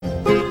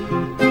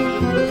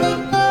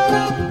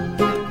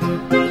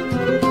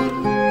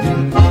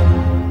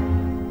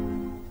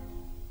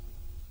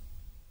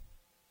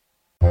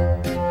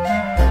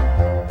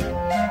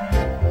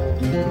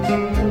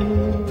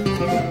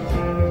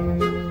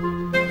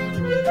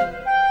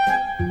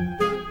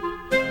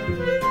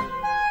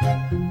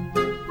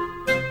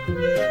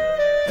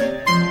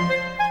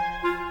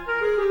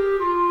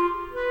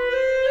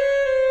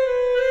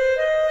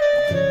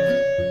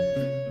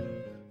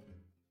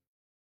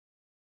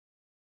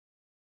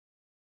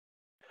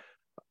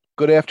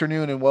Good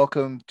afternoon and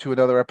welcome to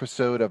another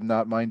episode of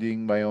Not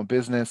Minding My Own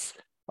Business.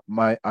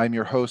 I'm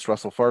your host,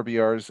 Russell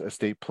Farbiars,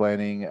 estate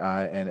planning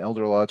and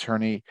elder law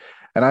attorney.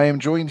 And I am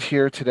joined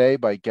here today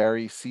by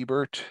Gary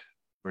Seibert,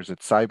 or is it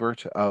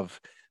Seibert,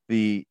 of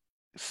the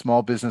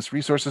Small Business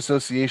Resource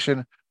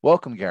Association.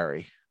 Welcome,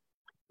 Gary.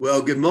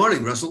 Well, good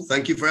morning, Russell.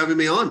 Thank you for having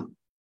me on.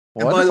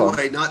 And by the Wonderful.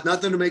 way, not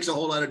that it makes a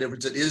whole lot of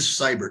difference. It is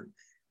Seibert.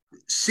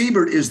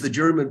 Siebert is the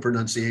German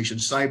pronunciation.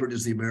 Seibert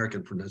is the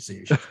American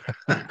pronunciation.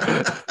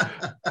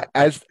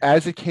 As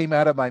it came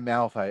out of my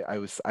mouth,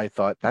 I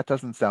thought that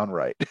doesn't sound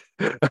right.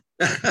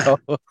 So,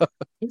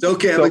 It's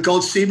okay. I've so been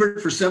called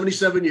Siebert for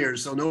 77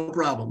 years, so no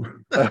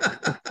problem.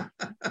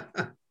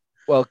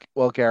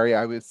 well, Gary,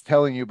 I was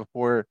telling you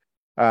before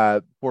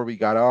we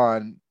got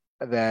on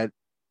that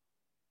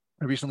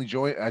I recently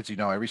joined, as you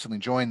know, I recently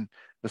joined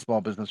the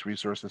Small Business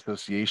Resource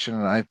Association,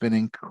 and I've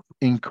been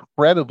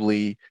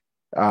incredibly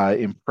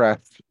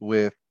impressed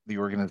with the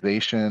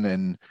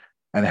organization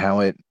and how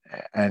it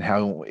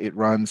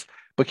runs.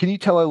 But can you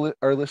tell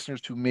our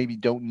listeners who maybe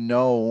don't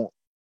know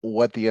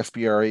what the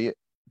SBRA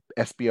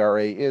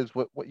is,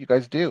 what you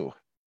guys do?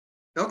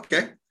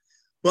 Okay.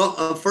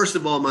 Well, first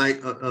of all,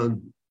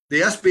 the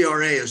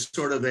SBRA is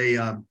sort of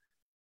an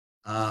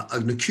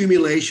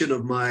accumulation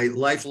of my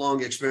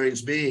lifelong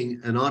experience being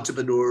an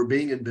entrepreneur,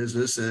 being in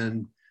business,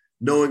 and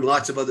knowing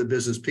lots of other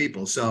business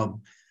people. So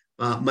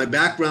my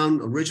background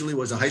originally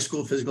was a high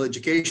school physical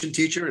education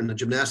teacher and a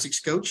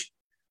gymnastics coach.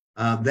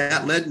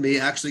 That led me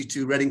actually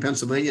to Reading,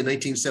 Pennsylvania in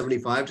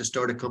 1975 to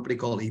start a company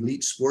called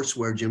Elite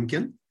Sportswear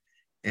Gymkin.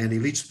 And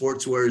Elite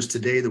Sportswear is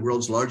today the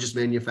world's largest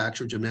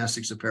manufacturer of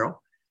gymnastics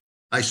apparel.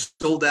 I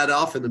sold that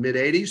off in the mid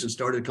 80s and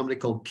started a company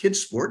called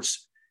Kids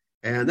Sports.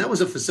 And that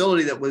was a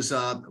facility that was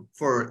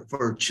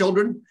for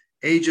children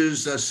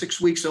ages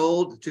 6 weeks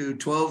old to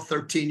 12,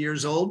 13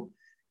 years old.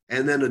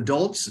 And then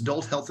adults,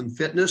 adult health and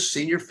fitness,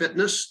 senior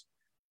fitness,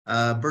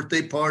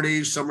 birthday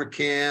parties, summer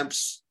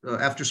camps,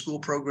 after school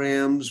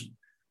programs,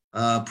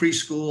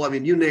 preschool. I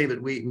mean, you name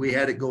it. We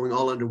had it going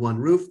all under one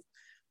roof.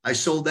 I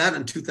sold that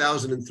in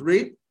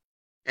 2003.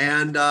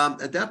 And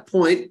at that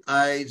point,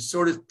 I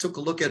sort of took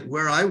a look at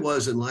where I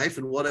was in life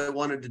and what I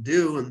wanted to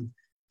do. And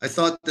I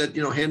thought that,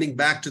 handing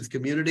back to the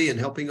community and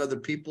helping other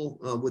people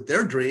with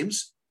their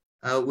dreams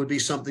would be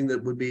something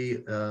that would be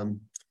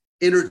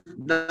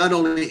not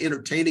only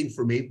entertaining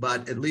for me,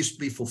 but at least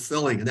be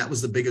fulfilling. And that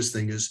was the biggest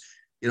thing is,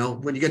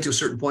 when you get to a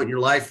certain point in your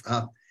life,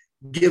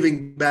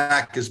 giving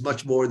back is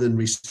much more than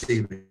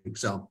receiving.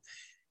 So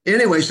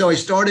anyway, so I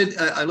started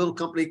a little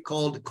company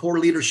called Core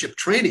Leadership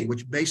Training,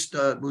 which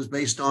was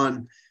based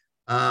on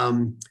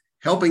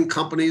helping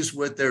companies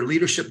with their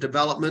leadership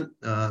development,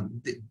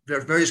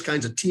 various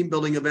kinds of team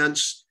building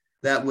events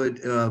that would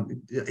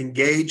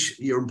engage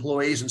your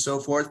employees and so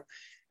forth.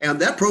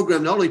 And that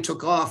program not only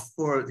took off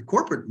for the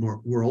corporate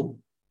world,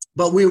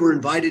 but we were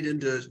invited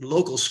into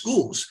local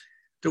schools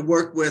to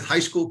work with high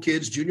school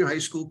kids, junior high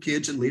school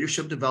kids in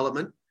leadership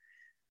development.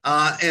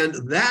 And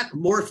that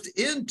morphed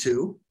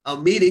into a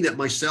meeting that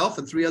myself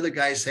and three other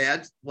guys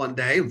had one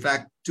day. In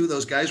fact, two of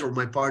those guys are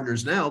my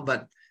partners now,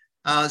 but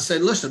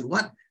said, listen,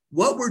 what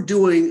we're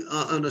doing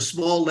on a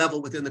small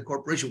level within the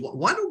corporation,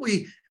 why don't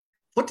we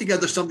put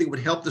together something that would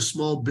help the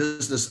small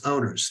business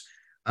owners?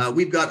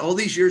 We've got all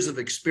these years of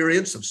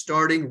experience of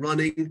starting,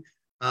 running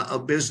a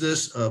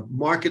business,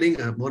 marketing.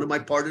 One of my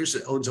partners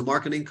owns a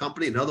marketing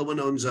company. Another one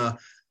owns a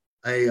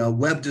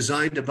web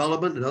design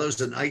development.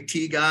 Another's an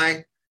IT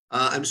guy.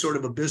 I'm sort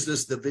of a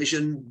business, the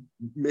vision,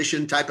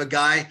 mission type of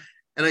guy.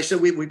 And I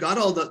said, we got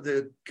all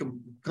the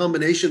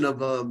combination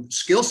of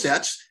skill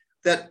sets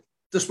that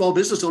the small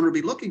business owner would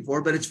be looking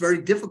for, but it's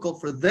very difficult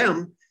for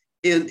them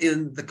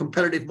in the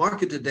competitive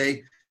market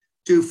today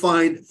to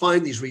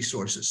find these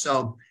resources.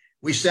 So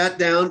we sat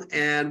down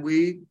and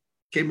we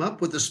came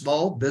up with the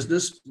Small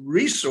Business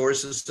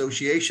Resource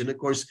Association. Of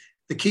course,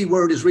 the key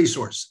word is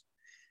resource.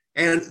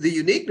 And the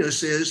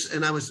uniqueness is,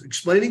 and I was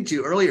explaining to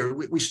you earlier,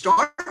 we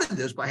started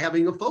this by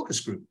having a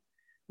focus group.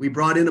 We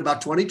brought in about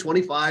 20,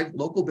 25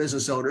 local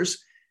business owners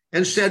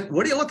and said,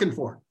 what are you looking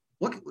for?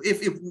 What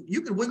if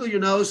you could wiggle your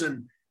nose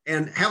and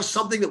have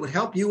something that would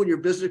help you and your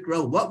business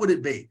grow, what would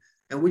it be?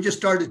 And we just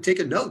started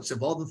taking notes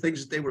of all the things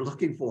that they were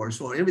looking for.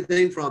 So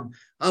everything from,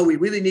 we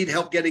really need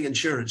help getting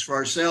insurance for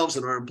ourselves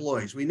and our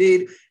employees. We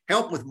need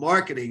help with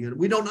marketing, and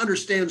we don't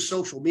understand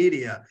social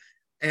media.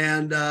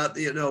 And,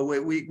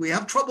 we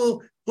have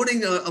trouble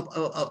putting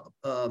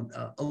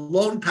a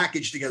loan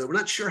package together. We're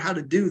not sure how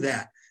to do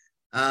that.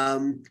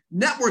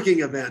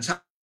 Networking events,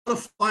 how to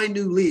find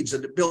new leads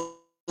and to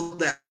build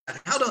that,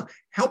 how to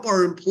help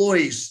our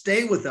employees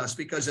stay with us,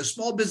 because as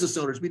small business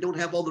owners, we don't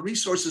have all the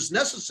resources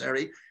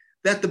necessary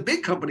that the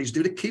big companies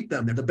do to keep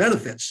them there, the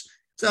benefits.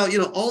 So,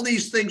 all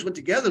these things went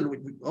together,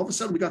 and all of a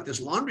sudden we got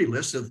this laundry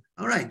list of,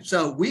 all right,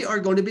 so we are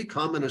going to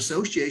become an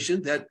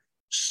association that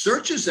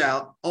searches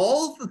out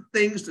all the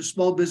things that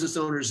small business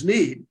owners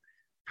need,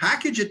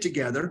 package it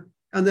together,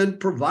 and then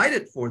provide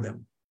it for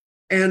them.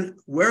 And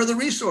where are the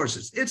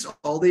resources? It's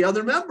all the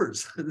other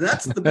members.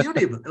 That's the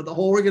beauty of the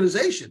whole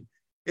organization.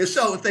 And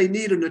so if they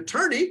need an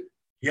attorney,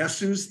 guess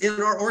who's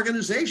in our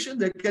organization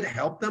that could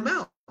help them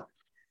out?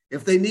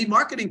 If they need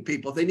marketing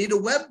people, if they need a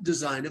web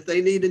design, if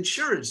they need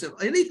insurance, if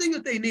anything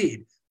that they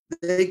need,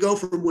 they go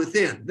from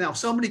within. Now, if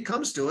somebody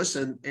comes to us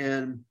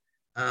and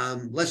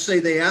let's say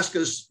they ask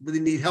us, they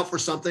need help for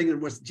something,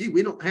 and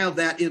we don't have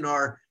that in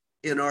our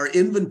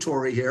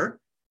inventory here.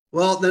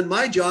 Well, then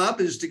my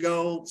job is to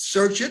go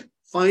search it,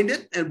 find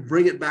it, and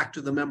bring it back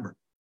to the member.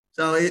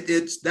 So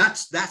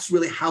that's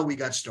really how we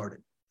got started.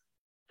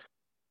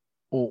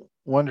 Well,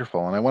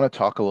 wonderful. And I want to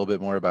talk a little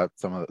bit more about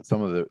some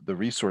of the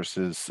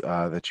resources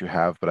that you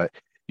have. But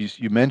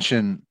you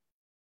mentioned,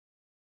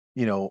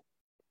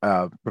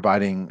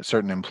 providing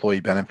certain employee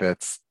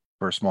benefits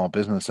for small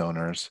business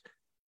owners.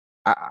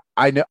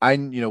 I know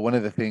one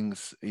of the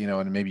things,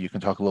 and maybe you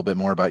can talk a little bit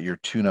more about your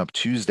Tune-Up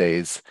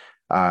Tuesdays.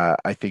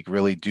 I think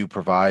really do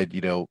provide,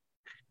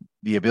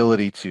 the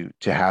ability to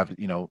have,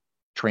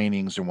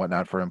 trainings and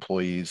whatnot for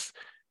employees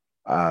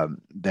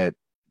that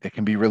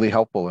can be really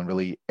helpful and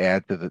really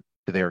add to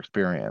their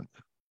experience.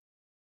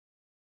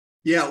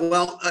 Yeah,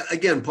 well,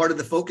 again, part of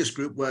the focus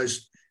group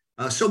was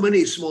so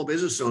many small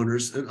business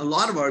owners, and a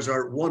lot of ours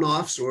are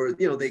one-offs, or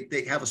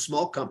they have a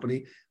small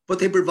company, but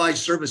they provide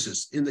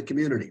services in the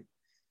community.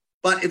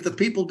 But if the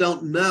people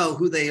don't know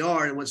who they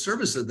are and what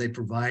services they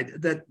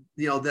provide,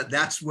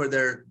 that's where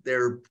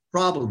their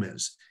problem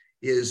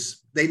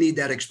is they need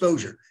that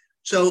exposure.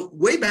 So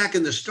way back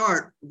in the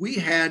start, we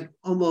had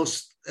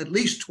almost at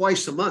least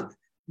twice a month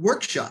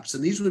workshops,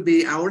 and these would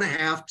be hour and a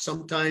half,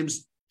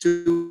 sometimes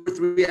 2 or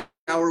 3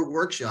 hour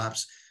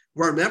workshops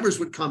where our members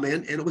would come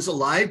in, and it was a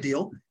live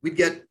deal. We'd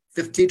get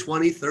 15,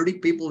 20, 30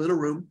 people in a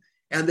room,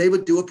 and they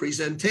would do a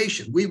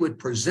presentation. We would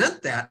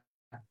present that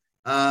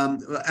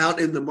out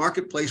in the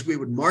marketplace. We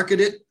would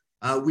market it.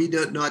 We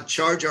did not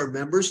charge our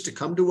members to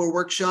come to a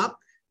workshop.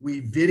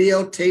 We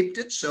videotaped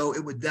it, so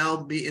it would now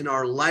be in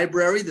our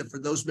library that for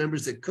those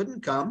members that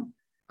couldn't come,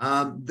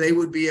 they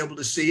would be able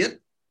to see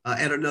it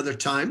at another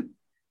time.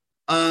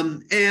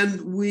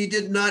 And we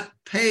did not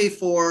pay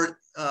for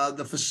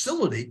the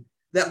facility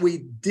that we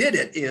did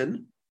it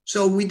in,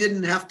 so we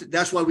didn't have to.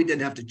 That's why we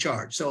didn't have to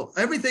charge. So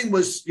everything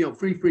was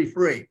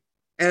free.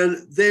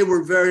 And they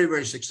were very,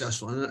 very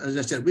successful. And as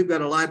I said, we've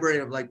got a library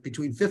of like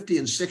between 50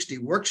 and 60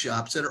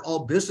 workshops that are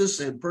all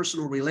business and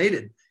personal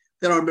related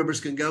that our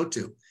members can go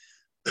to.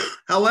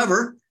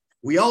 However,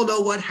 we all know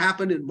what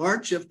happened in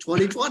March of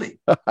 2020.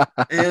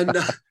 And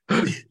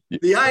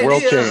the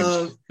idea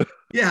of,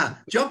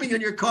 jumping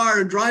in your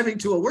car and driving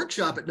to a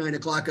workshop at 9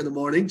 o'clock in the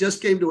morning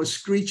just came to a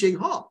screeching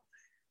halt.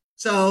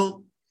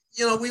 So,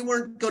 we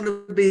weren't going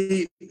to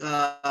be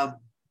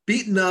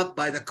beaten up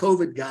by the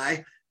COVID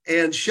guy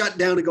and shut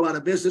down and go out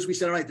of business. We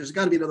said, all right, there's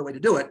got to be another way to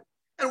do it.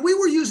 And we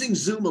were using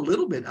Zoom a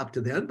little bit up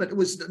to then, but it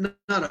was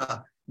not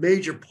a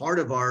major part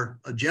of our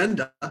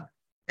agenda.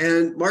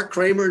 And Mark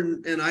Kramer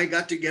and I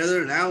got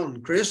together, and Al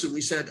and Chris, and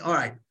we said, all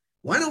right,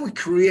 why don't we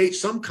create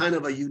some kind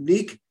of a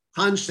unique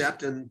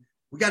concept? And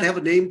we got to have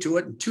a name to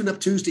it. And Tune-Up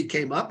Tuesday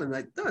came up,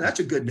 and that's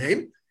a good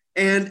name.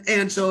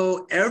 And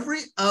so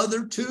every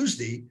other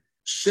Tuesday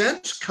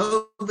since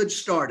COVID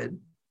started,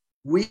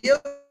 we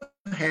have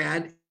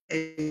had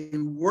a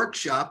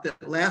workshop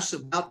that lasts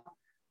about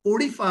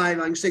 30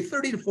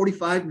 to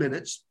 45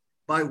 minutes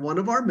by one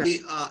of our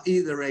members,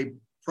 either a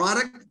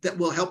product that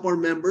will help our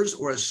members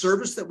or a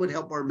service that would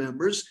help our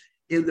members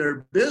in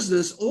their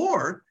business,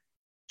 or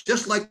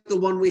just like the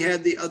one we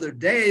had the other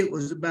day, it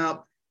was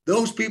about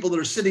those people that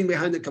are sitting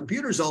behind the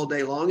computers all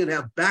day long and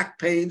have back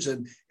pains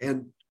and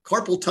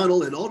carpal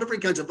tunnel and all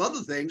different kinds of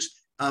other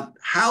things.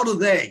 How do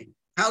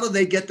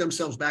they get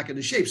themselves back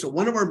into shape? So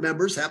one of our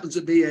members happens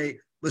to be a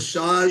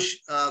massage,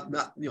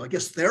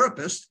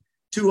 therapist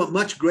to a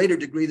much greater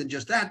degree than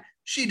just that.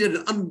 She did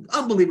an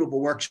unbelievable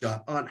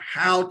workshop on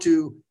how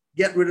to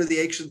get rid of the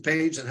aches and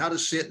pains and how to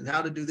sit and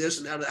how to do this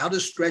and how to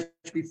stretch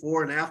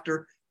before and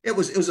after. It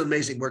was an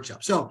amazing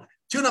workshop. So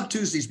Tune-Up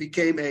Tuesdays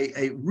became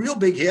a real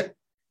big hit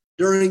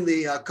during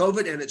the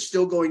COVID, and it's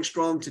still going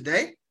strong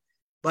today.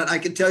 But I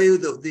can tell you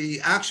the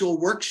actual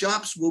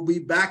workshops will be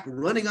back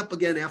running up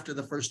again after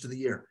the first of the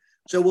year.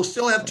 So we'll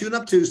still have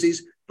Tune-Up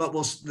Tuesdays, but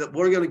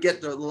we're going to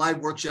get the live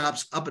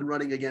workshops up and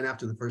running again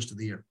after the first of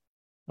the year.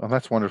 Well,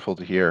 that's wonderful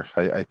to hear.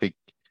 I think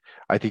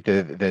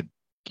that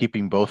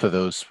keeping both of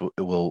those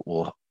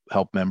will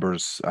help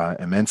members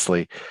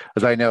immensely,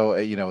 as I know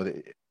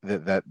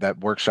that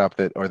workshop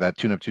or that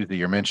Tune-Up Tuesday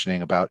you're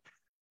mentioning, about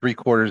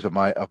 3/4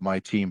 of my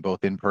team,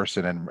 both in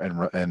person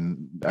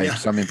and I have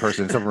some in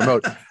person and some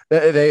remote,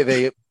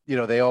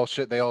 they all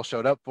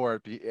showed up for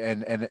it,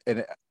 and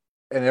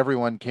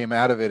everyone came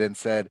out of it and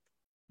said,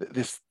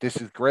 this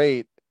is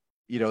great.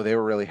 They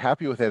were really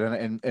happy with it.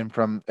 And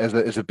from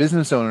as a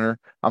business owner,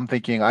 I'm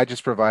thinking I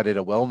just provided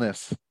a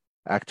wellness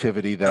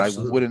activity that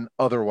Absolutely. I wouldn't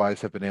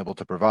otherwise have been able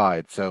to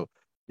provide. So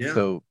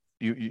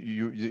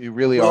you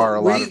really are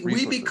a lot of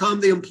resources. We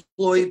become the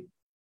employee.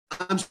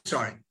 I'm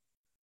sorry.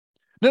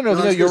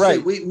 No, you're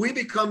right. We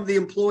become the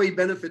employee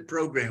benefit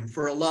program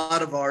for a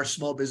lot of our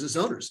small business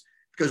owners,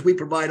 because we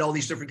provide all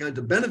these different kinds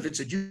of benefits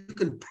that you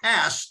can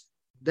pass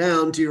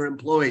down to your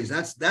employees.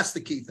 That's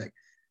the key thing.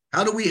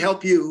 How do we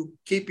help you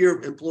keep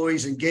your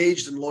employees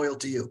engaged and loyal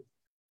to you?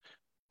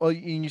 Well,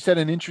 you said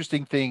an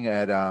interesting thing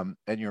at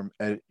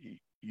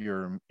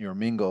your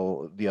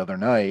mingle the other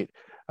night,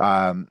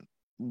 um,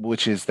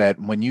 which is that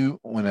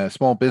when a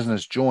small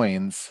business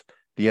joins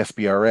the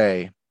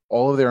SBRA,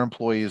 all of their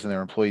employees and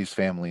their employees'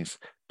 families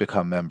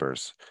become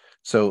members.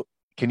 So,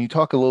 can you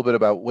talk a little bit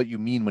about what you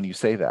mean when you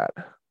say that?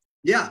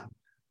 Yeah.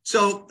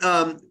 So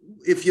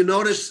if you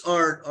notice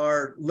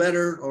our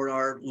letter or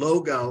our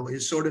logo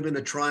is sort of in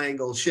a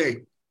triangle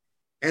shape.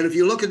 And if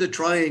you look at the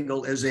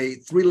triangle as a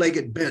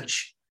three-legged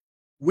bench,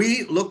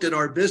 we looked at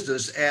our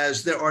business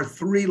as there are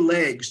three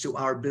legs to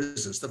our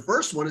business. The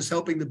first one is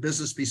helping the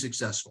business be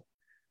successful.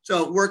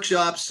 So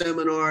workshops,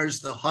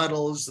 seminars, the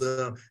huddles,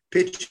 the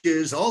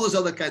pitches, all those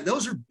other kinds,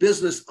 those are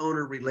business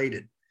owner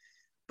related.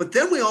 But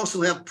then we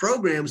also have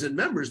programs and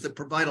members that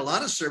provide a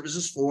lot of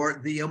services for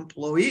the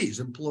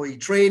employees, employee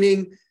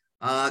training,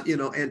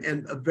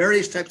 and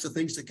various types of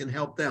things that can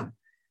help them.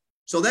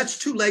 So that's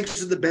two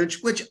legs of the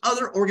bench, which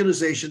other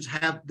organizations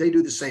have. They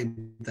do the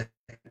same thing.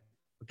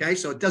 Okay,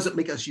 so it doesn't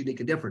make us unique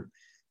and different.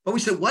 But we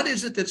said, what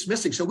is it that's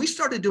missing? So we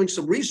started doing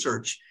some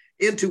research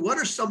into what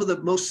are some of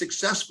the most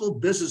successful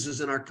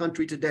businesses in our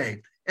country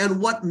today and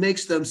what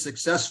makes them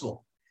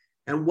successful.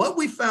 And what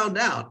we found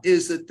out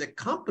is that the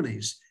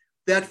companies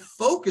that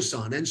focus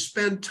on and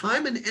spend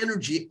time and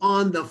energy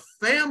on the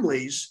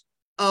families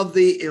of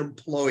the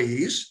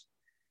employees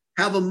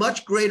have a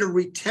much greater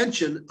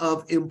retention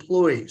of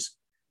employees.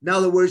 In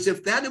other words,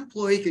 if that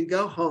employee can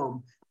go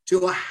home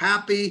to a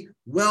happy,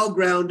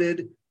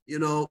 well-grounded,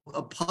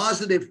 a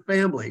positive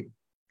family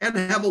and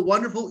have a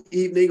wonderful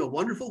evening, a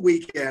wonderful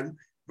weekend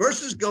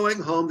versus going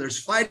home, there's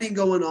fighting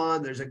going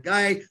on, there's a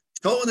guy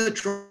towing the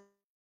truck,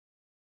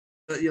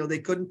 they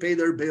couldn't pay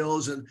their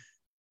bills and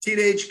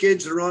teenage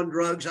kids are on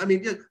drugs. I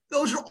mean,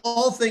 those are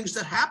all things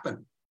that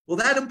happen. Well,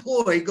 that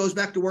employee goes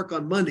back to work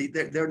on Monday.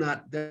 They're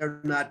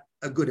not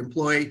a good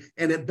employee.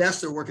 And at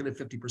best, they're working at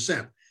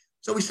 50%.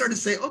 So we started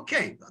to say,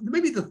 okay,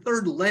 maybe the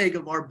third leg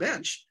of our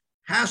bench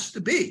has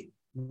to be,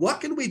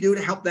 what can we do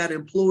to help that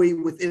employee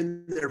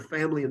within their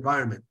family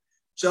environment?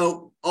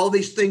 So all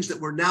these things that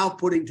we're now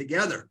putting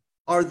together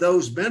are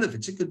those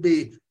benefits. It could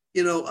be,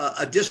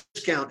 a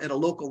discount at a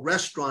local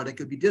restaurant. It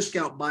could be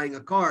discount buying a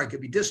car. It could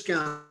be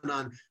discount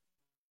on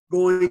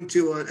going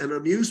to an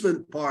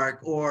amusement park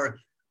or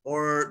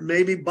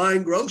maybe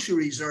buying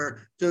groceries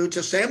or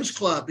to Sam's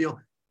Club,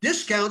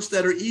 discounts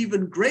that are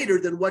even greater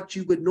than what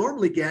you would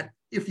normally get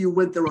if you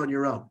went there on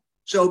your own.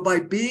 So by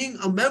being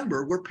a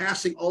member, we're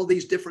passing all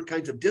these different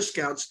kinds of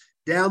discounts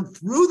down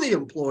through the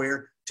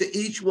employer to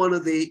each one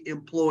of the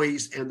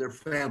employees and their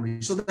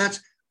families. So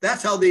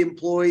that's how the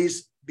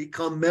employees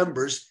become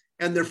members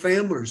and their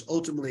families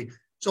ultimately.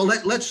 So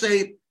let's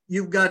say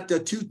you've got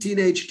two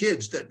teenage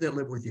kids that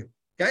live with you,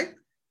 okay?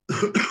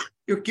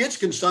 Your kids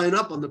can sign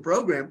up on the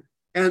program.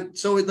 And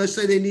so let's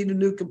say they need a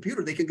new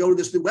computer. They can go to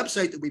this new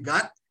website that we've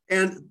got,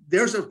 and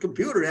there's a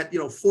computer at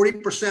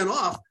 40%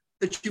 off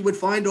that you would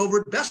find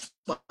over at Best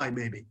Buy,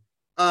 maybe.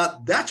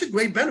 That's a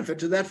great benefit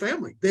to that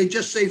family. They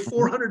just save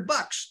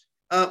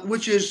 $400,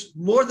 which is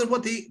more than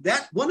what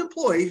that one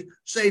employee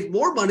saved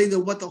more money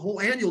than what the whole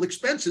annual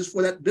expense is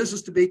for that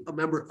business to be a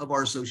member of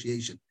our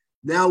association.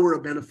 Now we're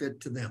a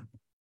benefit to them.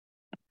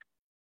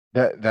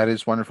 That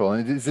is wonderful.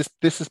 And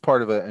this is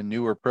part of a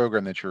newer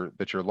program that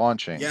you're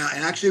launching. Yeah,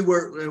 actually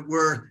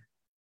we're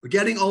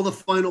getting all the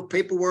final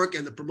paperwork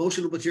and the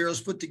promotional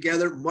materials put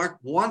together. Mark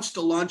wants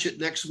to launch it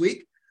next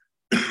week.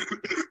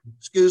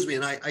 Excuse me.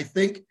 And I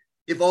think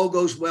if all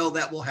goes well,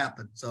 that will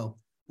happen. So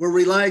we're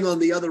relying on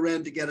the other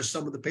end to get us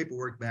some of the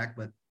paperwork back,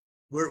 but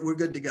we're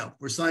good to go.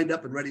 We're signed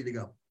up and ready to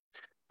go.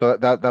 So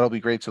that'll be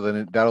great. So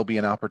then that'll be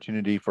an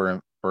opportunity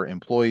for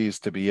employees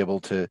to be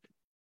able to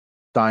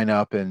sign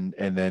up and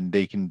then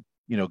they can,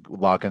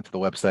 log into the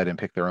website and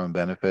pick their own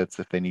benefits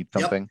if they need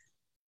something. Yep.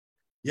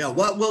 Yeah.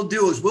 What we'll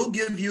do is we'll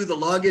give you the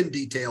login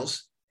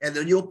details and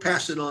then you'll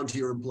pass it on to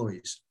your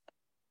employees.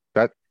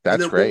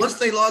 That's great. Once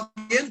they log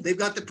in, they've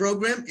got the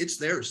program, it's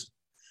theirs.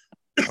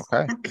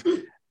 Okay.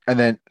 And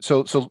then,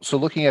 so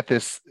looking at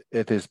this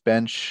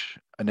bench,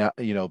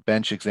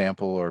 bench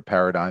example or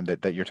paradigm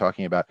that you're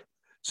talking about.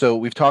 So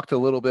we've talked a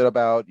little bit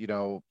about,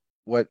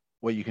 what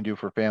you can do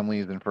for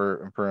families and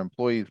for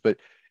employees, but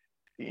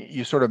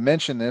you sort of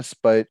mentioned this,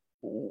 but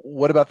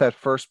what about that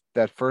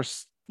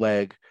first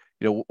leg?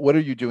 What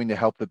are you doing to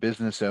help the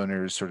business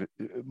owners sort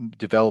of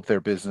develop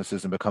their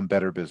businesses and become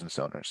better business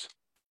owners?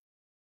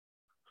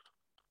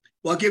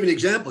 Well, I'll give you an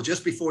example.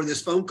 Just before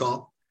this phone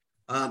call,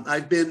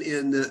 I've been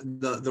in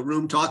the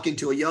room talking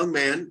to a young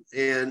man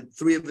and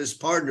three of his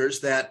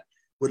partners that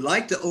would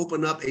like to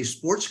open up a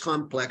sports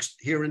complex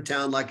here in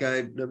town.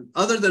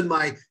 Other than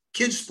my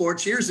kids'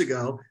 sports years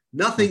ago,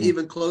 nothing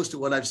even close to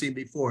what I've seen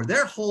before.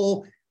 Their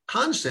whole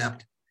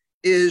concept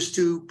is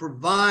to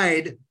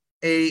provide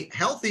a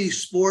healthy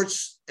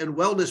sports and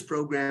wellness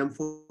program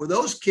for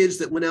those kids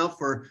that went out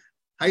for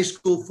high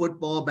school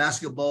football,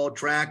 basketball,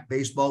 track,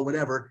 baseball,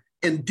 whatever,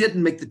 and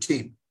didn't make the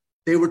team.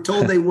 They were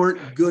told they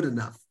weren't good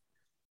enough.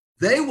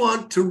 They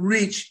want to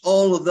reach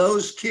all of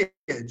those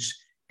kids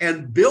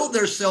and build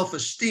their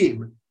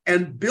self-esteem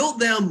and build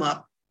them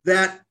up,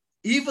 that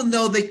even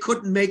though they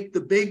couldn't make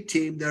the big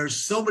team, there's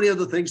so many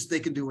other things they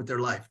can do with their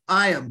life.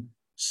 I am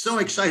so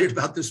excited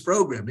about this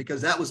program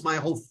because that was my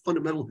whole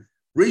fundamental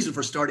reason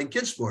for starting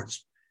kids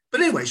sports.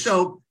 But anyway,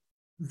 so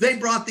they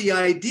brought the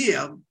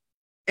idea,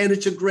 and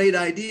it's a great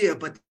idea,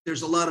 but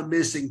there's a lot of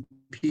missing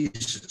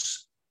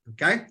pieces.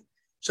 Okay.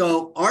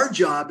 So our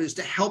job is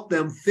to help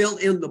them fill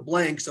in the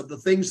blanks of the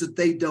things that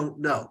they don't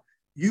know.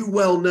 You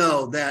well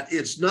know that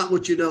it's not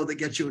what you know that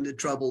gets you into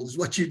trouble, it's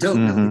what you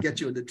don't know that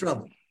gets you into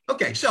trouble.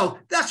 Okay, so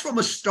that's from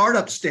a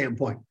startup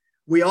standpoint.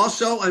 We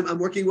also, I'm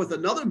working with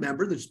another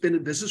member that's been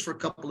in business for a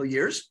couple of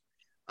years,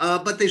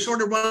 but they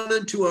sort of run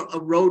into a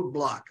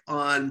roadblock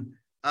on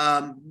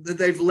that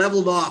they've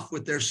leveled off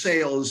with their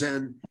sales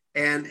and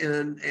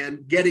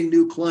getting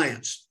new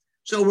clients.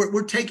 So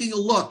we're taking a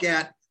look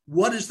at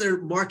what is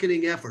their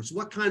marketing efforts,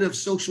 what kind of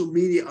social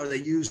media are they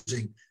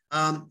using,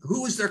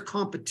 who is their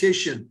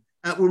competition.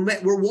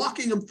 We're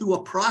walking them through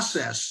a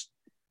process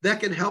that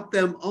can help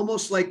them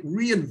almost like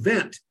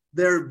reinvent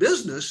their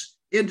business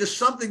into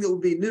something that will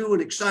be new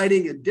and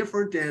exciting and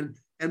different,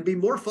 and be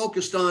more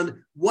focused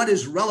on what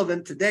is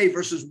relevant today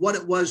versus what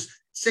it was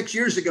 6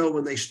 years ago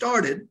when they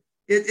started.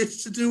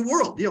 It's a new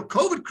world.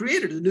 COVID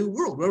created a new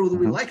world, whether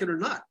we like it or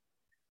not.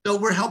 So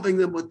we're helping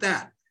them with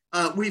that.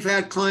 We've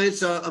had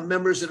clients,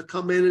 members that have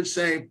come in and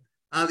say,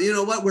 you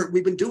know what,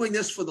 we've been doing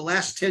this for the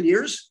last 10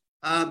 years.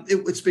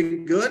 It's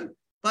been good,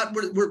 but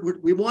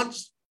we want,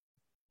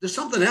 there's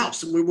something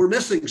else, and we're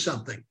missing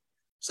something.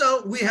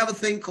 So we have a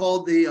thing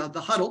called the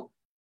huddle,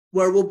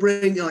 where we'll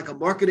bring like a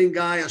marketing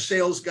guy, a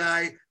sales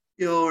guy,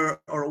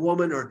 or a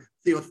woman, or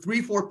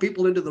 3-4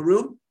 people into the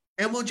room,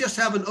 and we'll just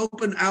have an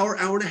open hour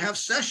and a half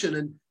session,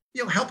 and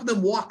helping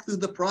them walk through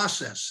the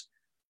process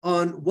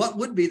on what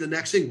would be the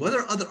next thing. What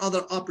are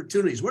other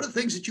opportunities? What are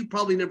things that you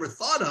probably never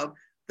thought of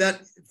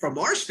that, from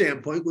our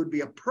standpoint, would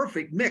be a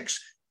perfect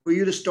mix for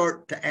you to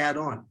start to add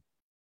on?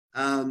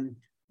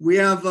 We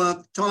have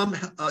Tom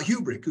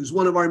Hubrick, who's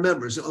one of our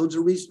members, who owns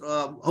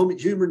a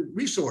human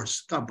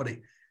resource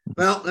company.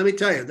 Well, let me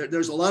tell you,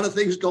 there's a lot of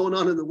things going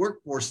on in the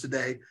workforce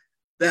today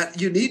that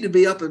you need to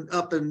be up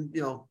and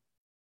you're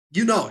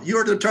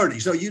an attorney,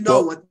 so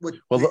what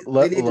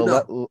they need to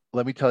know.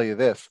 Let me tell you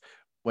this: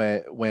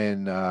 when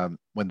the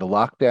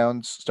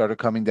lockdowns started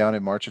coming down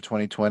in March of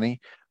 2020,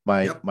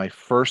 my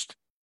first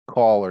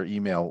call or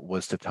email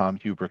was to Tom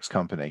Hubrick's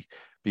company,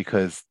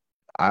 because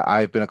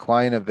I've been a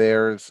client of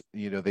theirs.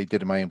 They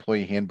did my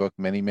employee handbook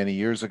many, many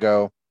years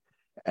ago.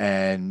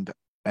 And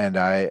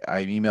I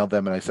emailed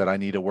them and I said, I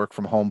need a work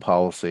from home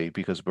policy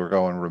because we're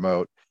going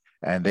remote.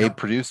 And they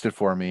produced it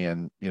for me.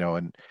 And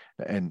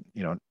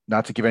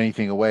not to give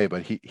anything away,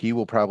 but he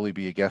will probably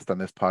be a guest on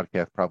this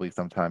podcast probably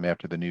sometime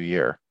after the new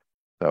year.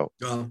 So,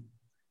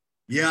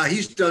 yeah,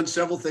 he's done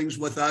several things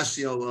with us.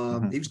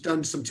 He's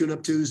done some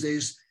tune-up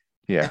Tuesdays.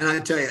 Yeah. And I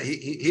tell you,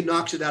 he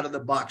knocks it out of the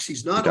box.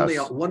 He's not only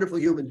a wonderful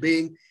human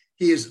being,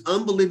 he is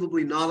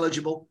unbelievably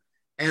knowledgeable.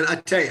 And I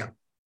tell you,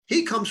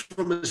 he comes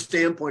from a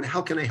standpoint,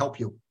 how can I help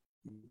you?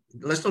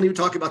 Let's don't even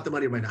talk about the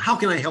money right now. How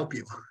can I help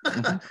you?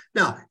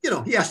 Now,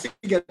 he has to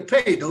get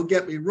paid, don't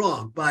get me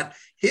wrong, but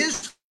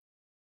his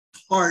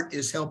heart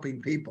is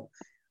helping people.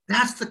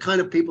 That's the kind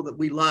of people that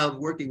we love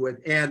working with,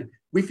 and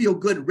we feel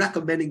good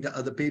recommending to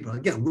other people.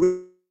 Again,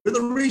 we're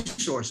the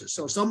resources.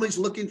 So if somebody's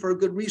looking for a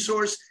good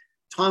resource,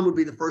 Tom would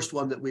be the first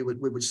one that we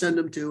would send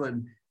them to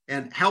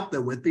and help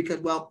them with, because,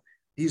 well,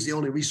 he's the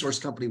only resource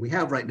company we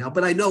have right now.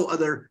 But I know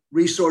other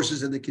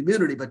resources in the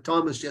community, but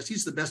Tom is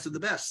he's the best of the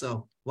best.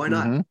 So why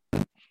not?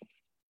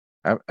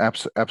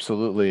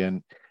 Absolutely.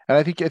 And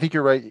I think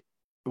you're right.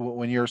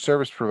 When you're a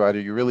service provider,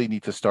 you really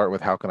need to start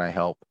with how can I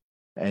help?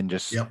 And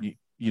just,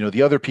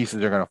 the other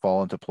pieces are going to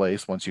fall into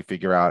place once you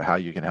figure out how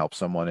you can help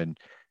someone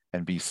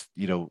and be,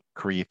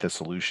 create the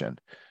solution.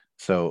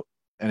 So,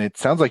 and it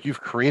sounds like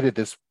you've created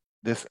this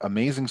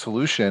amazing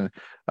solution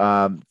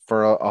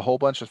for a whole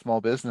bunch of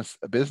small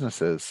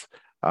businesses.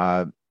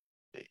 Are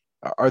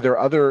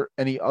there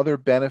any other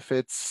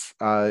benefits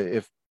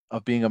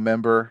of being a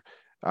member?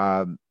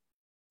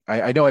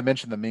 I know I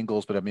mentioned the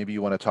mingles, but maybe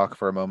you want to talk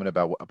for a moment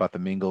about the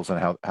mingles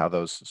and how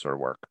those sort of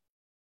work.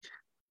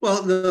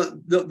 Well,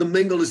 the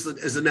mingle is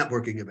a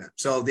networking event.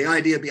 So the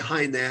idea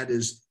behind that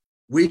is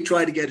we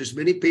try to get as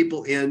many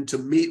people in to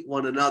meet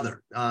one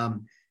another.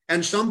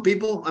 And some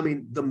people,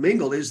 the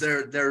mingle is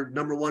their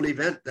number one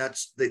event.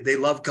 They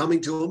love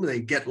coming to them. They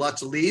get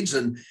lots of leads,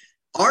 and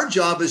our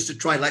job is to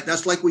try,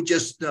 that's like we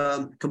just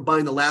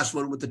combined the last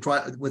one with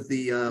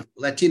the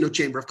Latino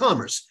Chamber of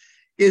Commerce,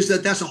 is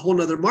that's a whole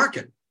nother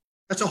market.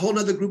 That's a whole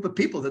nother group of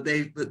people that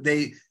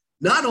they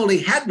not only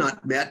had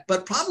not met,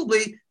 but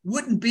probably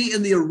wouldn't be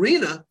in the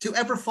arena to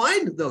ever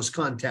find those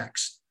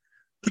contacts.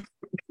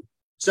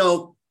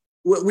 So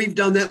we've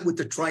done that with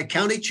the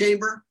Tri-County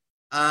Chamber.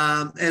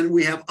 And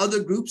we have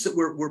other groups that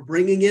we're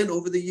bringing in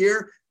over the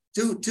year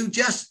to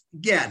just,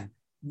 again,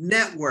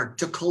 network,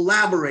 to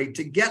collaborate,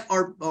 to get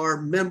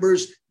our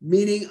members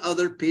meeting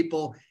other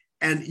people.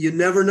 And you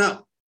never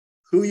know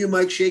who you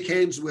might shake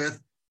hands with,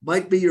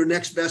 might be your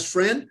next best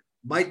friend,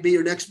 might be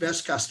your next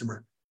best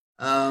customer.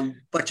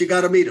 But you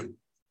got to meet them.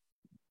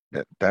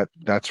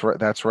 That's right.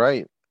 That's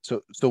right.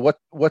 So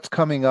what's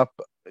coming up,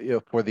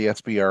 for the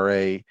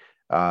SBRA,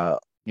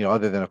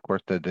 other than of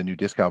course the new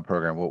discount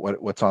program,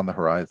 what's on the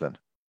horizon?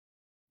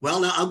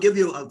 Well, now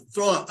I'll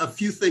throw a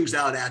few things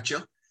out at you.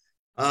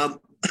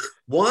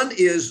 One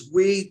is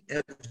we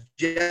have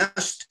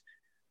just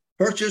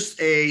purchased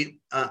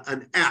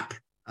an app.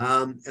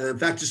 In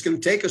fact, it's going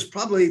to take us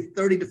probably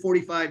 30 to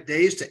 45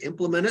 days to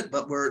implement it,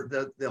 but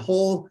the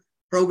whole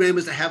program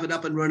is to have it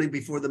up and running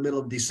before the middle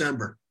of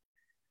December.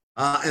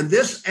 And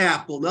this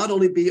app will not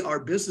only be our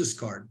business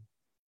card,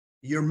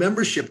 your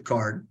membership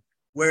card,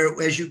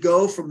 where as you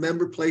go from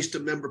member place to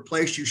member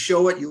place, you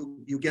show it,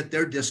 you get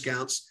their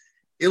discounts.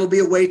 It'll be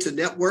a way to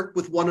network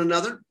with one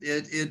another.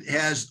 It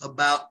has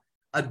about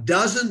a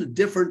dozen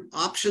different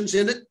options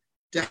in it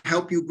to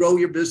help you grow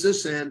your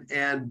business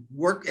and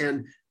work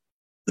and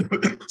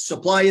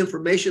supply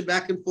information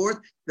back and forth.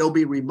 There'll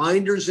be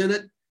reminders in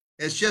it.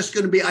 It's just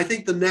going to be, I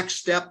think, the next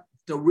step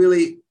to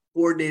really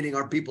coordinating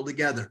our people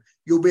together.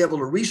 You'll be able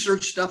to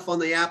research stuff on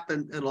the app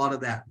and a lot of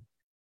that.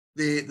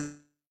 The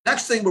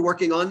next thing we're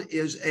working on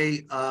is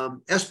a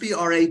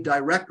SBRA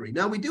directory.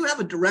 Now, we do have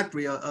a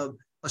directory, a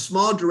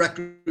small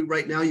directory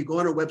right now. You go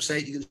on our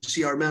website, you can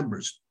see our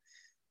members.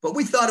 But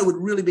we thought it would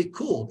really be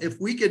cool if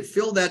we could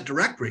fill that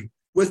directory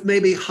with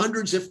maybe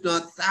hundreds, if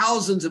not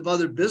thousands of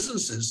other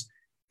businesses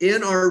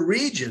in our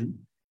region,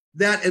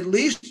 that at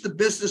least the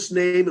business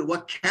name and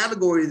what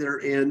category they're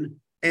in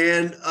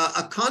and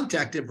a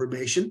contact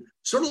information,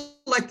 sort of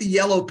like the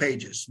yellow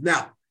pages.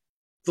 Now,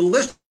 the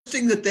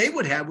listing that they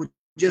would have would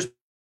just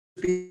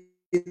be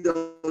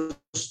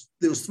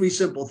those three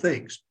simple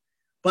things.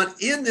 But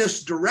in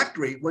this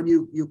directory, when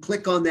you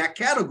click on that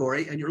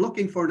category and you're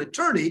looking for an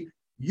attorney,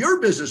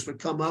 your business would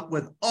come up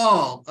with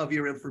all of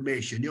your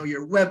information,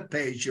 your web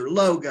page, your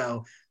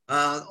logo,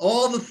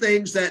 all the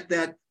things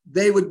that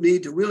they would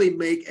need to really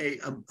make a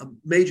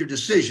major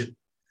decision.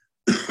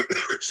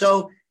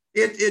 So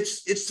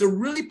it's to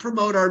really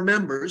promote our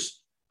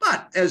members,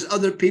 but as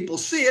other people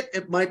see it,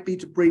 it might be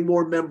to bring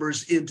more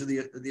members into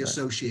the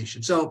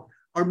association. So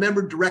our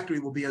member directory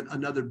will be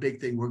another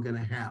big thing we're going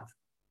to have.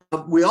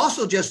 We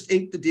also just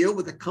inked the deal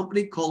with a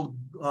company called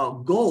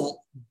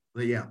Goal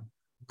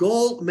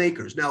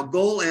Makers. Now,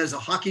 goal as a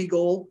hockey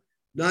goal,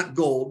 not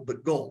gold,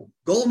 but goal.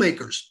 Goal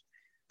Makers.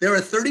 They're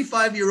a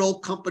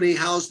 35-year-old company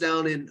housed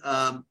down in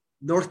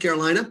North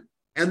Carolina,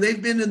 and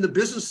they've been in the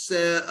business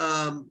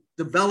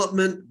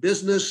development,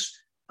 business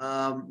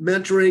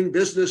mentoring,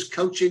 business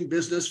coaching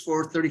business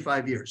for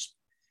 35 years.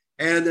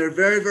 And they're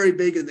very, very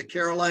big in the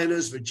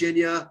Carolinas,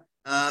 Virginia,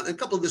 a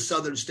couple of the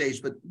southern states.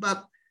 But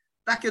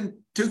back in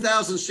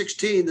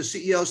 2016, the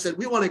CEO said,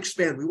 we want to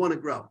expand, we want to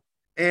grow.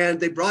 And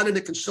they brought in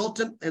a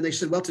consultant and they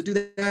said, well, to do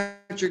that,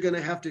 you're going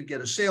to have to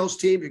get a sales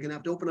team. You're going to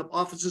have to open up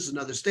offices in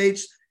other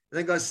states. And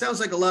they go, it sounds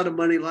like a lot of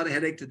money, a lot of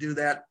headache to do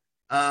that.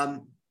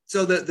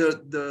 So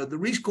the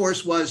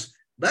recourse was,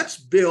 let's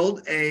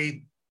build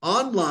a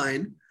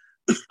online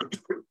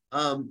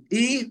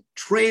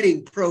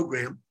e-training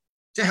program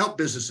to help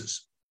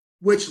businesses,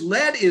 which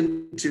led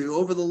into,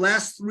 over the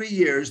last 3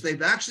 years,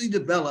 they've actually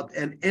developed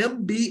an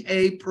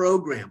MBA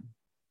program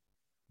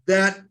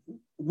that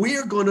we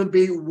are going to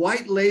be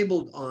white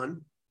labeled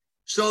on,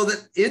 so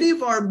that any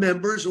of our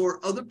members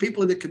or other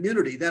people in the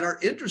community that are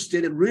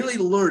interested in really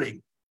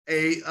learning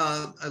a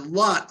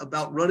lot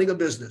about running a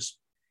business.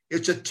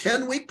 It's a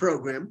 10-week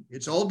program.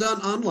 It's all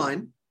done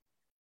online.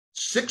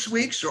 6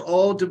 weeks are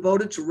all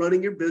devoted to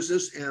running your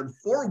business and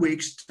 4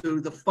 weeks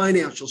to the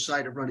financial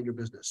side of running your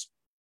business.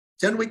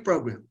 10-week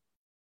program.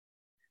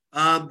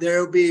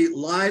 There'll be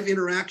live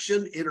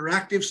interaction,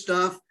 interactive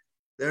stuff.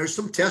 There's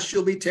some tests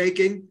you'll be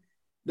taking.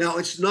 Now,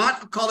 it's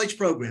not a college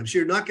program, so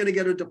you're not going to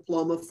get a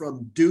diploma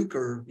from Duke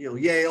or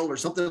Yale or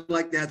something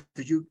like that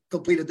you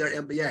completed their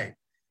MBA.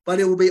 But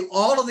it will be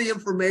all of the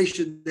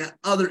information that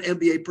other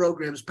MBA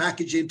programs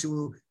package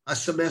into a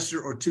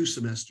semester or 2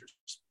 semesters.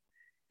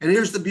 And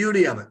here's the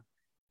beauty of it.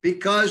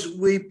 Because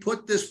we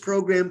put this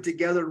program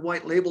together and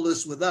white label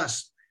this with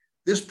us,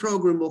 this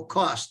program will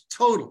cost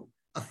total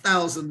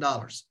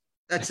 $1,000.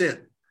 That's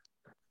it.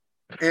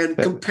 And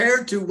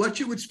compared to what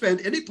you would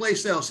spend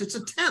anyplace else, it's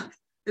a 10th.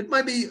 It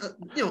might be,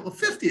 a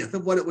 50th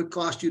of what it would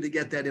cost you to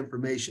get that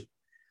information.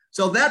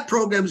 So that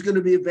program is going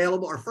to be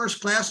available. Our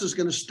first class is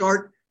going to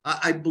start,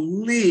 I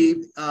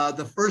believe,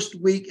 the first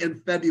week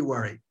in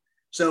February.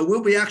 So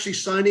we'll be actually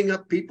signing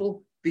up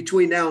people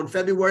between now and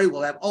February.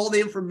 We'll have all the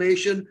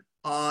information.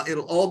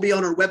 It'll all be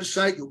on our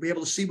website. You'll be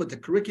able to see what the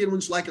curriculum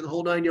is like in the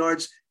whole 9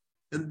 yards,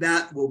 and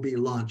that will be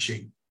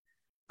launching.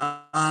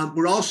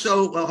 We're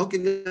also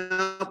hooking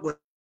up with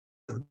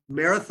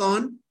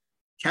Marathon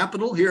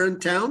Capital here in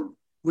town,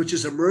 which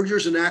is a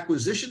mergers and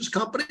acquisitions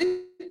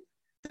company.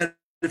 And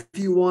if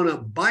you want to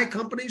buy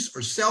companies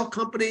or sell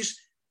companies,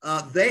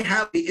 they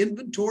have the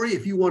inventory.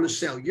 If you want to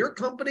sell your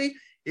company,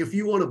 if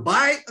you want to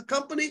buy a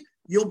company,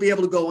 you'll be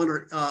able to go on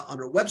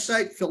our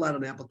website, fill out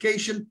an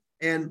application.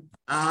 And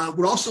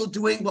we're also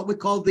doing what we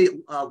call the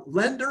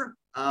lender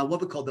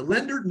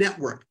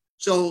network.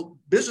 So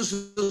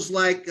businesses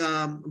like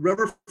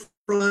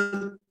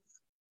Riverfront,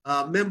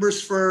 Members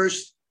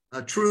First,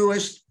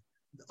 Truist,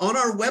 on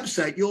our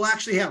website, you'll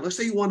actually have, let's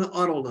say you want an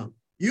auto loan.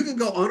 You can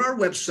go on our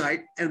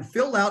website and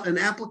fill out an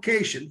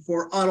application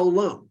for auto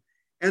loan.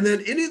 And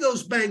then any of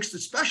those banks that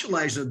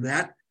specialize in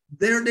that,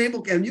 their name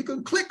will, and you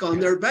can click on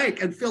their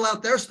bank and fill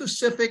out their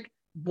specific.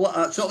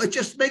 So it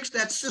just makes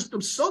that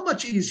system so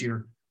much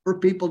easier for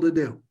people to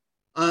do.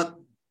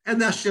 And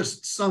that's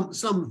just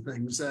some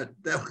things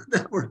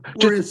that we're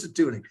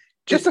instituting.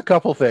 Just a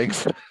couple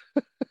things.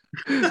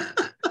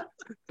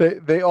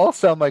 They all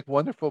sound like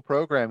wonderful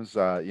programs,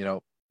 and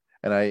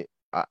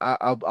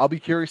I'll be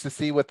curious to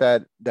see what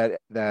that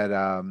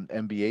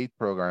MBA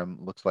program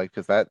looks like,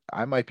 because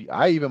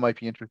I even might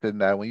be interested in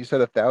that. When you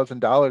said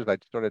 $1,000, I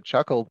sort of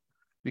chuckled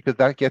because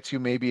that gets you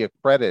maybe a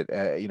credit,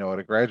 at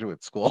a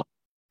graduate school.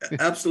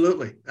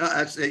 Absolutely,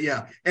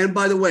 yeah. And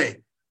by the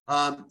way,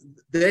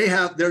 they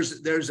have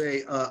there's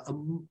a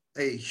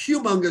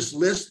humongous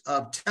list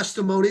of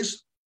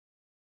testimonies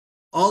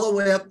all the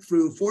way up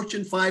through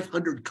Fortune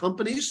 500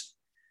 companies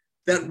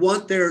that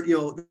want their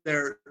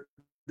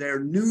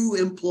new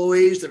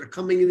employees that are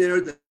coming in there,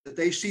 that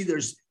they see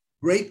there's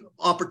great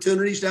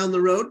opportunities down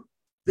the road.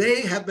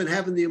 They have been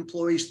having the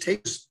employees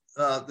take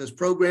this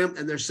program,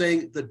 and they're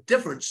saying the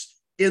difference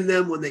in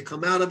them when they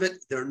come out of it,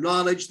 their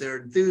knowledge, their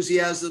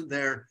enthusiasm,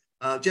 their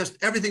just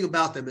everything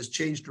about them has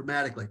changed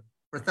dramatically.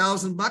 For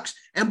 $1,000.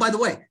 And by the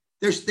way,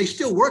 they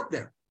still work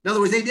there. In other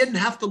words, they didn't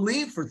have to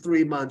leave for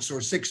 3 months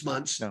or 6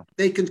 months. No.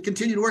 They can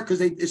continue to work because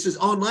this is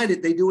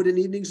online. They do it in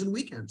evenings and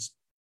weekends.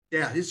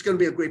 Yeah, it's going to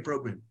be a great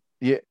program.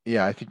 Yeah.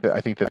 I think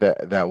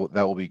that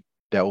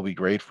will be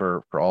great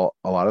for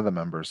a lot of the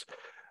members.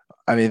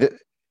 I mean,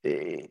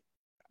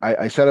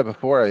 I said it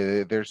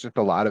before. There's just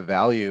a lot of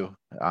value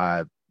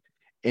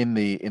in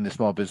the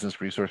Small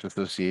Business Resource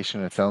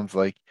Association. It sounds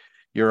like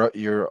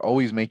you're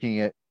always making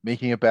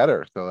it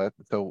better. So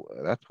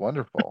that's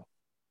wonderful.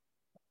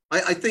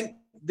 I think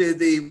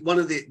the one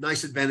of the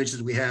nice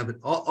advantages we have, and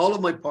all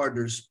of my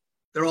partners,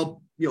 they're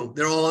all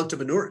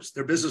entrepreneurs,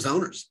 they're business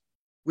owners.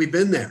 We've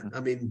been there. I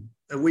mean,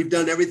 and we've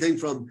done everything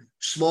from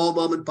small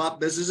mom and pop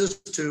businesses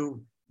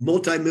to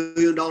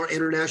multi-million-dollar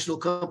international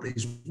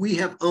companies. We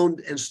have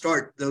owned and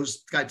start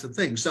those kinds of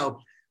things. So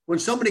when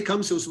somebody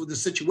comes to us with a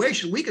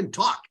situation, we can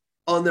talk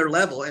on their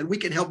level and we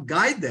can help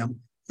guide them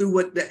through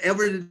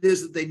whatever it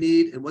is that they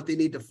need and what they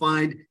need to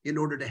find in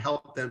order to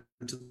help them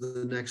to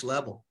the next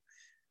level.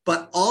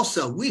 But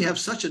also, we have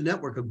such a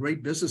network of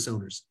great business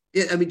owners.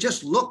 I mean,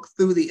 just look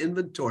through the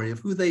inventory of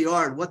who they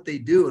are and what they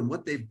do and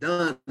what they've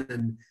done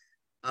and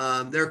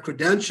their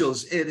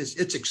credentials.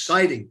 It's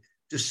exciting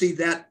to see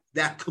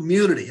that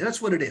community. And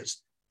that's what it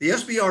is. The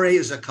SBRA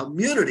is a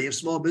community of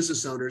small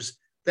business owners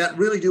that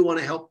really do want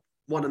to help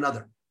one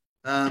another.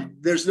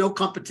 There's no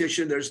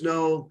competition. There's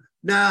no,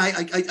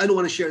 I don't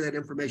want to share that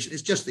information.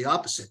 It's just the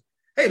opposite.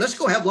 Hey, let's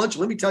go have lunch.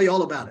 Let me tell you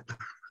all about it.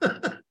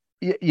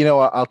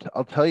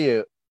 I'll tell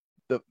you,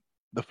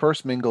 the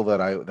first mingle that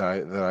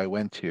I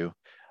went to,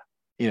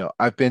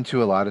 I've been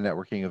to a lot of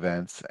networking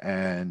events,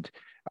 and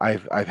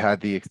I've had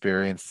the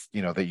experience,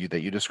 that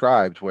you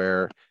described,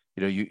 where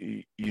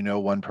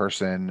one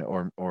person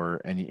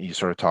and you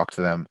sort of talk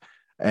to them,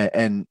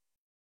 and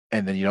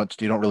then you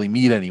don't really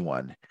meet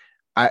anyone.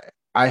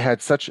 I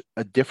had such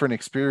a different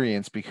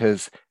experience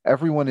because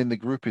everyone in the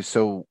group is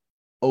so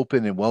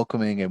open and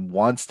welcoming and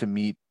wants to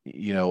meet,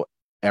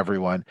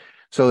 everyone.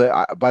 So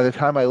that by the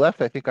time I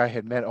left, I think I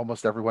had met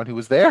almost everyone who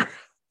was there,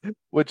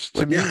 which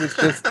to me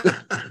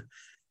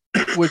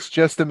was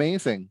just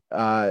amazing.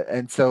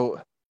 And so,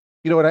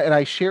 and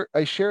I share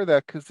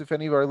that because if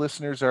any of our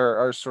listeners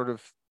are sort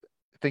of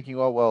thinking,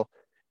 oh well,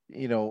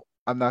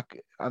 I'm not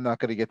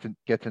going to get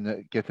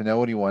to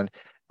know anyone.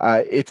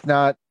 It's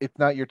not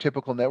your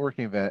typical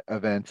networking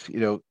event.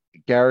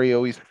 Gary,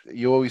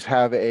 you always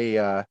have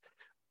an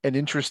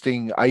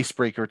interesting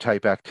icebreaker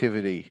type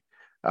activity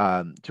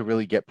to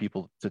really get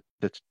people to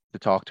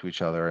talk to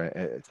each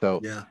other.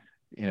 So yeah,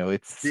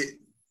 it's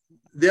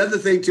the other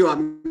thing too.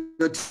 I'm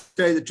going to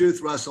tell you the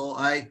truth, Russell.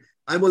 I'm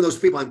one of those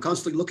people. I'm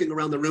constantly looking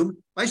around the room.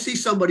 If I see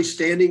somebody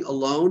standing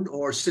alone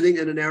or sitting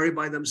in an area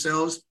by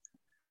themselves,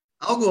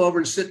 I'll go over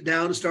and sit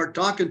down and start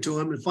talking to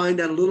him and find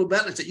out a little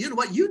bit. And I say, you know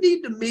what? You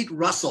need to meet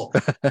Russell.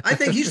 I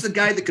think he's the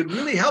guy that could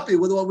really help you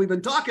with what we've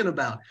been talking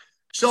about.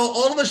 So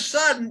all of a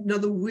sudden,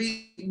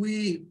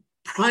 we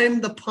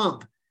prime the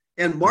pump.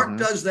 And Mark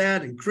does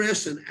that, and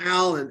Chris and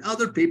Al and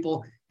other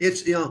people.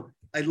 It's, a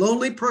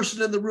lonely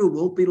person in the room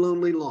won't be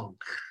lonely long.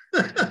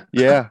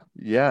 yeah.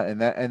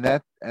 And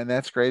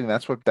that's great. And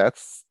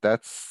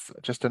that's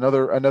just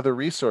another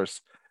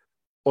resource.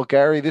 Well,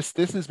 Gary, this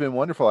has been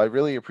wonderful. I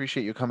really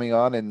appreciate you coming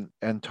on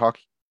and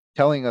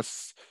telling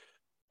us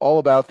all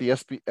about the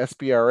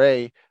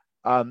SBRA.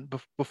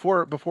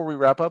 Before we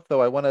wrap up,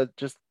 though, I want to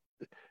just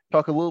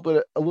talk a little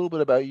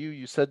bit about you.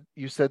 You said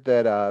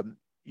that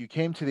you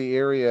came to the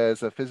area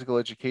as a physical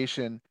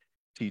education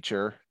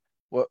teacher.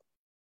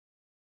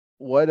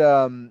 Where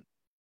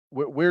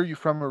are you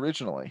from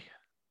originally?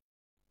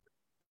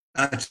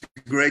 That's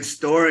a great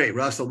story,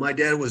 Russell. My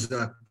dad was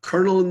a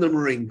colonel in the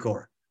Marine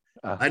Corps.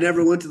 Uh, I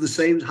never went to the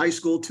same high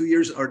school 2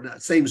 years, or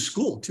not, same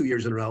school 2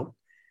 years in a row.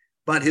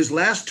 But his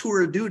last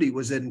tour of duty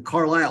was in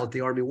Carlisle at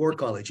the Army War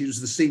College. He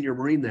was the senior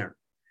Marine there.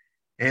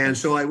 And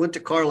so I went to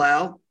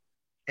Carlisle,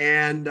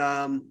 and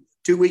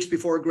 2 weeks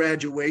before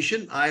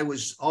graduation, I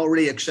was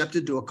already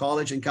accepted to a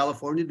college in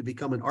California to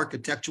become an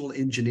architectural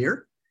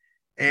engineer.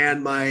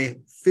 And my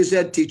phys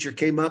ed teacher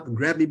came up and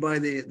grabbed me by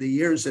the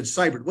ear and said,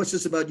 Seibert, what's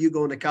this about you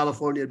going to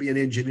California to be an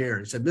engineer?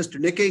 He said, Mr.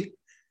 Nicky,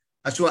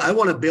 I said, I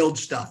want to build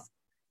stuff.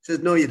 He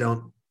said, no, you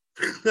don't.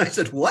 I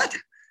said, what?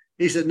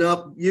 He said,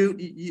 no,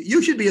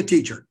 you should be a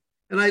teacher.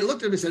 And I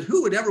looked at him and said,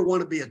 who would ever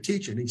want to be a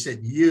teacher? And he said,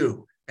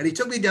 you. And he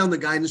took me down the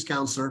guidance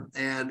counselor.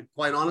 And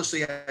quite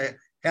honestly, I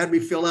had me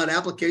fill out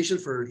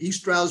applications for East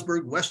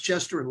Stroudsburg,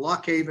 Westchester, and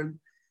Lock Haven.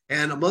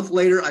 And a month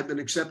later, I've been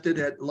accepted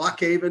at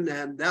Lock Haven.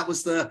 And that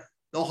was the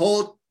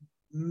whole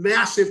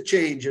massive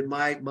change in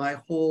my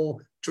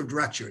whole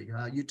trajectory.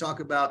 You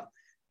talk about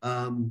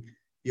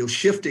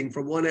shifting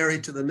from one area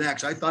to the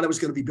next. I thought I was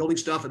going to be building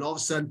stuff, and all of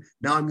a sudden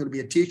now I'm going to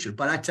be a teacher.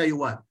 But I tell you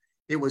what,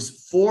 it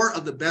was 4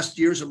 of the best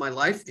years of my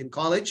life in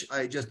college.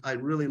 I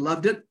really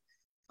loved it.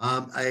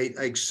 I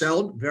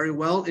excelled very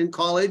well in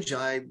college.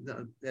 I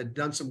had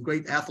done some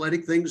great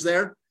athletic things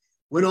there.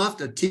 Went off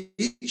to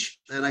teach,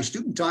 and I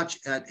student taught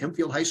at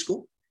Hempfield High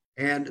School.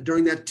 And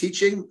during that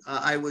teaching,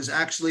 I was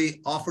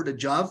actually offered a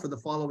job for the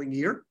following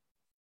year.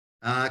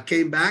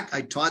 Came back.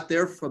 I taught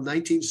there from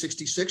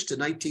 1966 to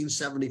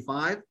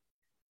 1975.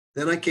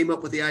 Then I came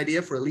up with the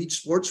idea for Elite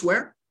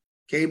Sportswear.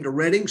 Came to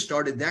Reading,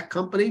 started that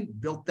company,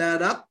 built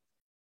that up.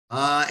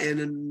 And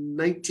in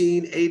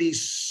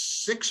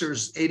 1986 or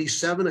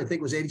 87, I think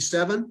it was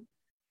 87,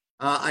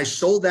 I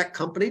sold that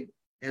company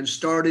and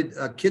started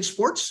Kids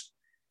Sports.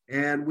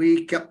 And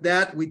we kept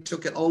that. We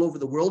took it all over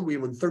the world. We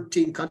were in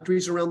 13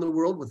 countries around the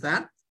world with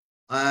that.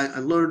 I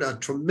learned a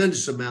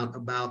tremendous amount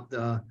about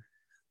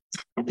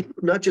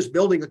not just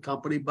building a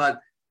company, but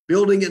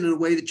building it in a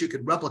way that you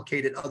could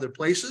replicate it other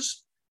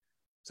places.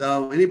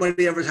 So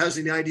anybody ever has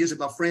any ideas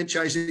about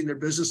franchising their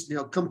business,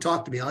 come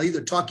talk to me. I'll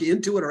either talk you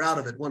into it or out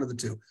of it, one of the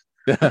two.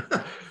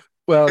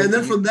 well, and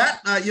then from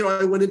that, I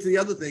went into the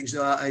other things.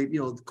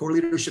 Core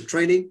leadership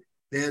training.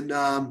 Then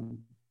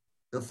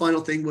the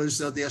final thing was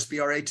the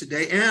SBRA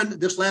today, and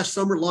this last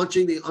summer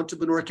launching the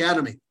Entrepreneur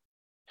Academy.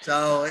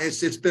 So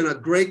it's been a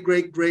great,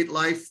 great, great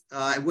life.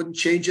 I wouldn't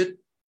change it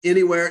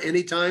anywhere,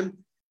 anytime.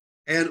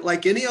 And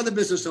like any other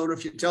business owner,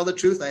 if you tell the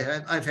truth,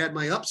 I've had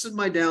my ups and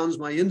my downs,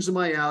 my ins and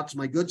my outs,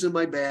 my goods and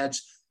my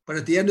bads. But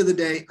at the end of the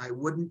day, I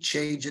wouldn't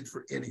change it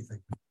for anything.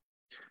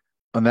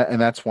 And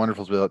that's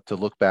wonderful to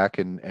look back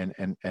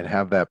and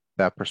have that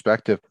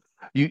perspective.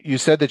 You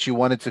said that you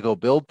wanted to go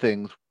build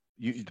things.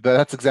 But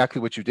that's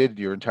exactly what you did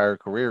your entire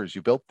career is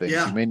you built things.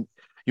 Yeah.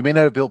 You may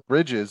not have built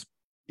bridges,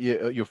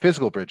 your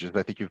physical bridges.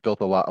 I think you've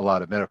built a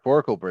lot of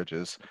metaphorical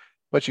bridges,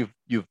 but you've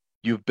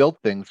built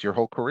things your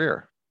whole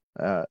career.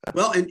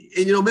 Well, and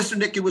Mr.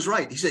 Nicky was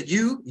right. He said,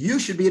 you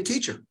should be a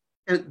teacher.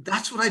 And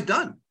that's what I've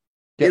done.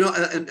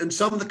 Yeah. And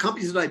some of the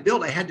companies that I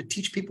built, I had to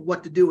teach people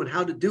what to do and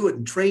how to do it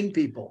and train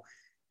people.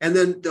 And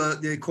then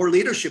the core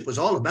leadership was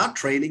all about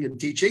training and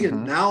teaching. Mm-hmm.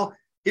 And now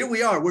here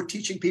we are, we're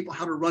teaching people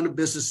how to run a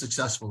business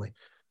successfully.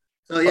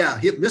 So yeah,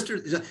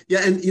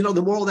 and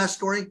the moral of that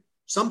story,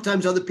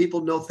 sometimes other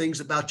people know things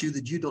about you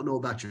that you don't know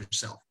about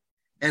yourself.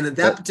 And in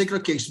that particular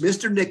case,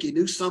 Mr. Nicky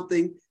knew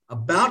something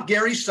about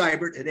Gary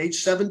Seibert at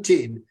age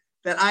 17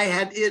 that I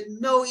had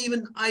no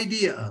even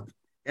idea of.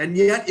 And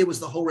yet it was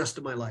the whole rest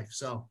of my life.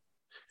 So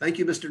thank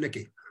you, Mr.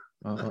 Nicky.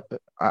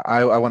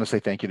 I want to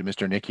say thank you to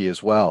Mr. Nicky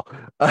as well,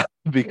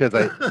 because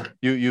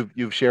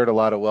you've shared a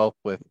lot of wealth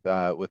with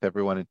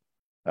everyone,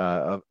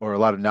 or a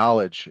lot of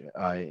knowledge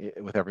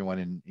with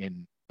everyone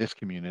in this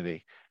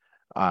community.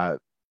 But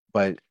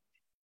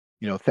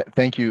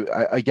thank you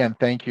again.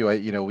 Thank you.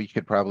 We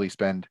could probably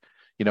spend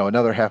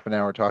another half an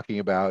hour talking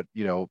about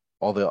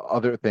all the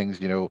other things.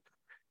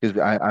 Because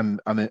I'm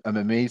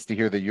amazed to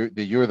hear that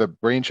you're the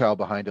brainchild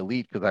behind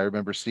Elite, because I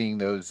remember seeing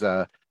those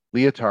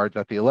leotards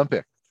at the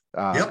Olympics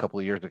a couple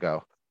of years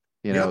ago.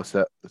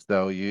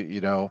 So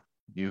you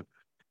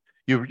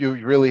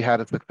really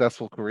had a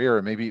successful career,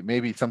 and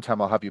maybe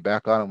sometime I'll have you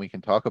back on and we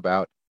can talk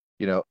about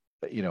how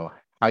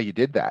you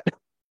did that.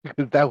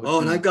 And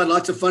I've got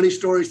lots of funny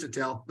stories to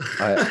tell.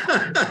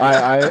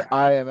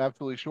 I am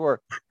absolutely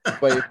sure.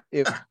 But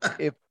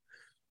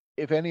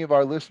if any of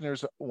our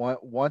listeners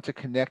want to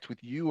connect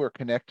with you or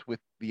connect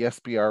with the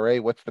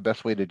SBRA, what's the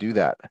best way to do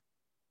that?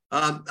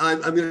 I'm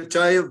going to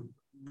tell you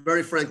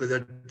very frankly,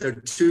 there are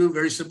two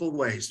very simple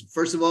ways.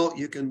 First of all,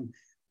 you can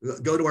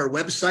go to our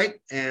website,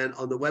 and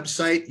on the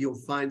website, you'll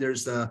find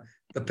there's the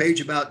page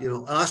about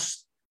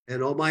us,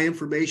 and all my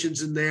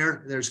information's in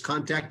there. There's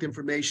contact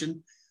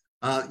information.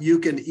 You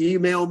can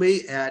email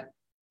me at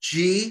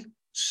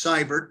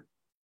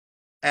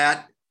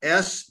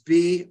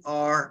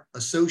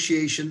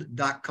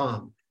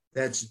gseibert@sbrassociation.com.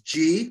 That's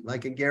G,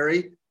 like in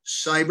Gary,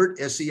 Seibert,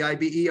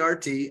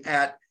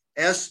 Seibert,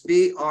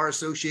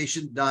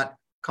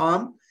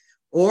 @sbrassociation.com.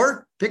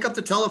 or pick up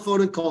the telephone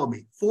and call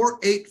me,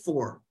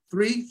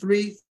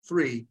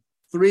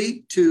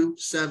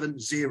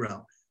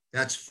 484-333-3270.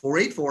 That's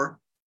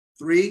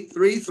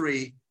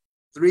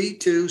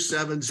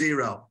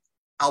 484-333-3270.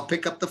 I'll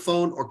pick up the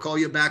phone or call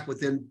you back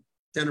within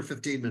 10 or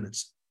 15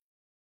 minutes.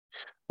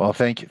 Well,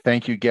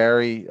 thank you,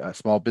 Gary.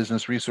 Small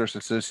Business Resource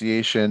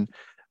Association.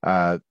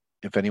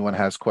 If anyone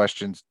has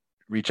questions,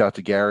 reach out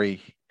to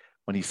Gary.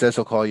 When he says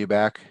he'll call you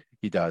back,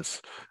 he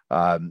does.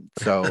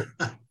 So,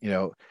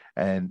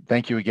 and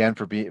thank you again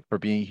for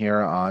being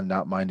here on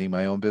Not Minding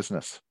My Own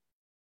Business.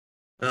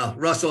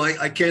 Russell,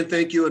 I can't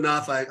thank you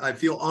enough. I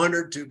feel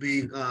honored to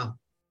be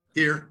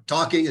here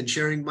talking and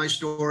sharing my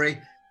story.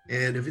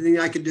 And if anything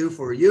I can do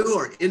for you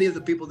or any of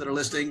the people that are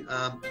listening,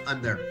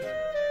 I'm there.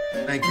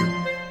 Thank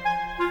you.